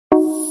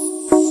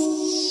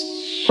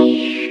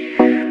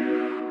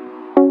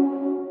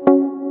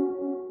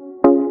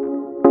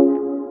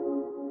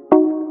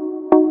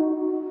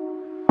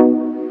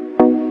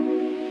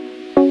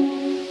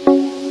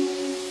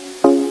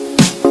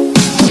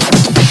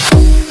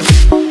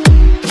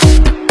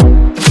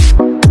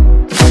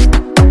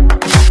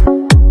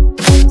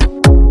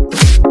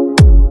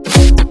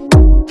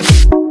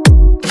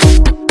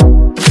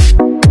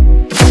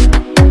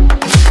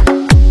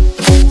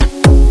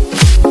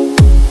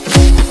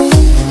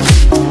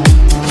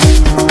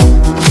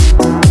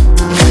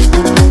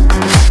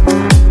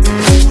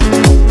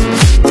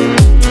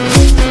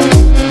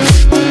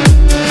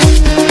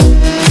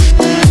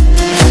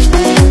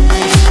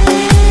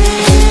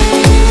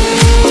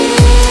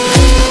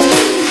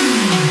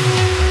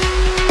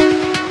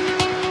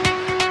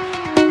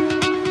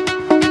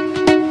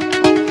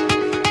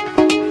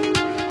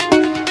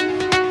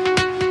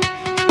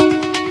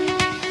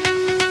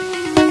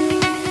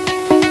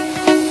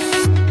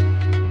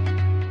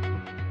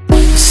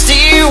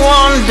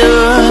wonder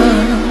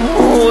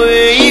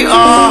where you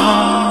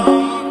are,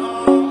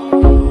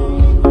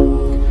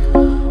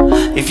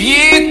 if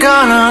you're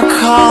gonna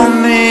call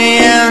me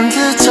in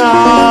the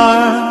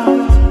dark.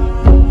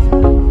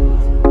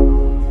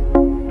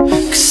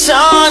 'Cause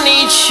I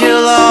need your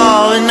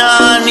love and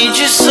I need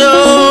your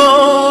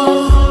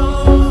soul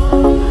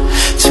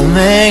to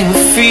make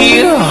me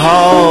feel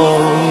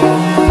whole,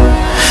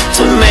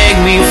 to make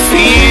me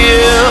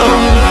feel,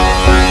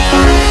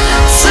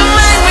 to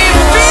make me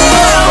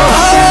feel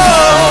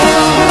whole,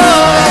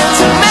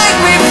 to make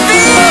me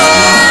feel,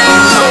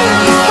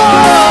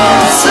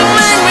 to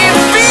make me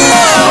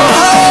feel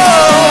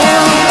whole,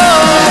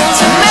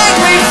 to make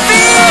me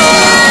feel.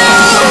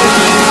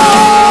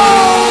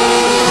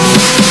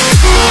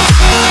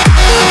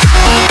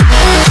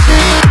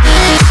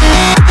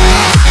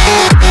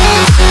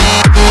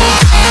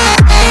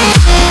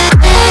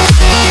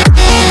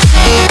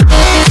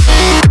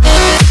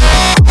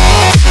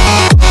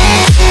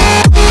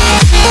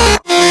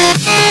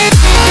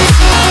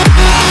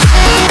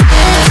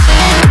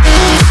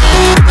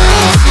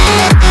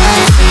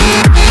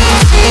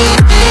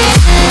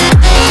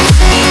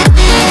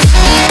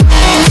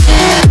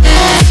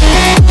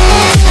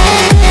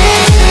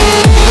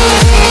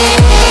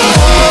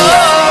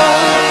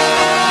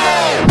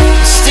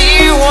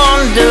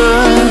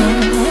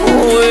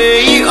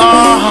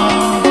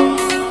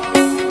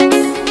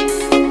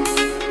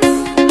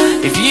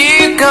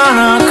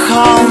 Gonna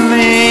call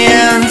me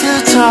in the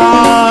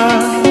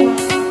dark,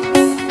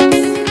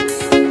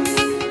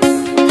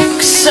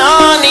 'cause I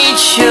need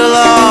your